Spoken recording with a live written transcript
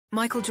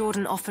Michael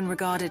Jordan, often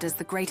regarded as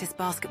the greatest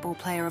basketball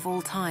player of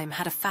all time,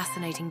 had a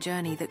fascinating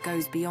journey that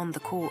goes beyond the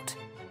court.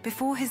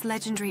 Before his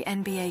legendary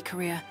NBA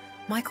career,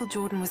 Michael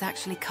Jordan was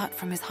actually cut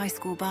from his high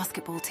school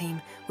basketball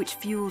team, which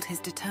fueled his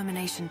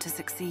determination to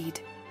succeed.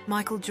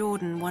 Michael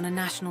Jordan won a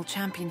national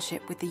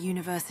championship with the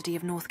University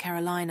of North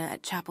Carolina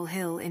at Chapel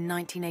Hill in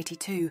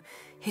 1982,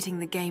 hitting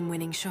the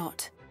game-winning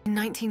shot. In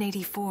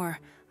 1984,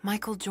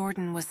 Michael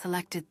Jordan was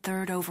selected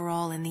third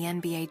overall in the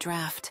NBA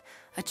draft,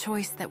 a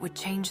choice that would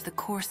change the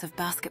course of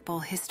basketball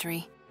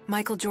history.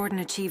 Michael Jordan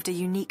achieved a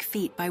unique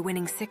feat by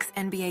winning 6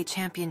 NBA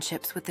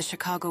championships with the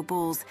Chicago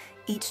Bulls,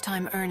 each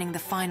time earning the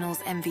Finals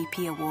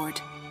MVP award.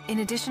 In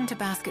addition to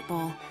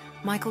basketball,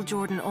 Michael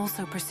Jordan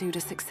also pursued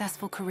a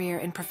successful career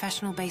in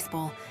professional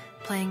baseball,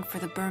 playing for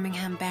the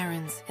Birmingham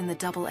Barons in the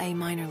Double-A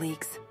minor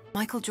leagues.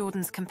 Michael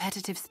Jordan's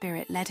competitive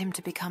spirit led him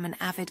to become an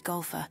avid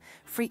golfer,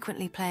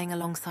 frequently playing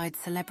alongside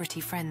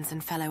celebrity friends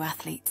and fellow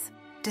athletes.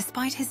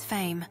 Despite his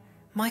fame,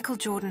 Michael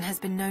Jordan has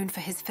been known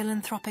for his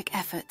philanthropic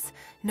efforts,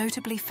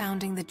 notably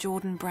founding the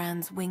Jordan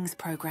Brand's Wings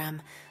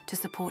program to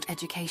support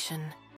education.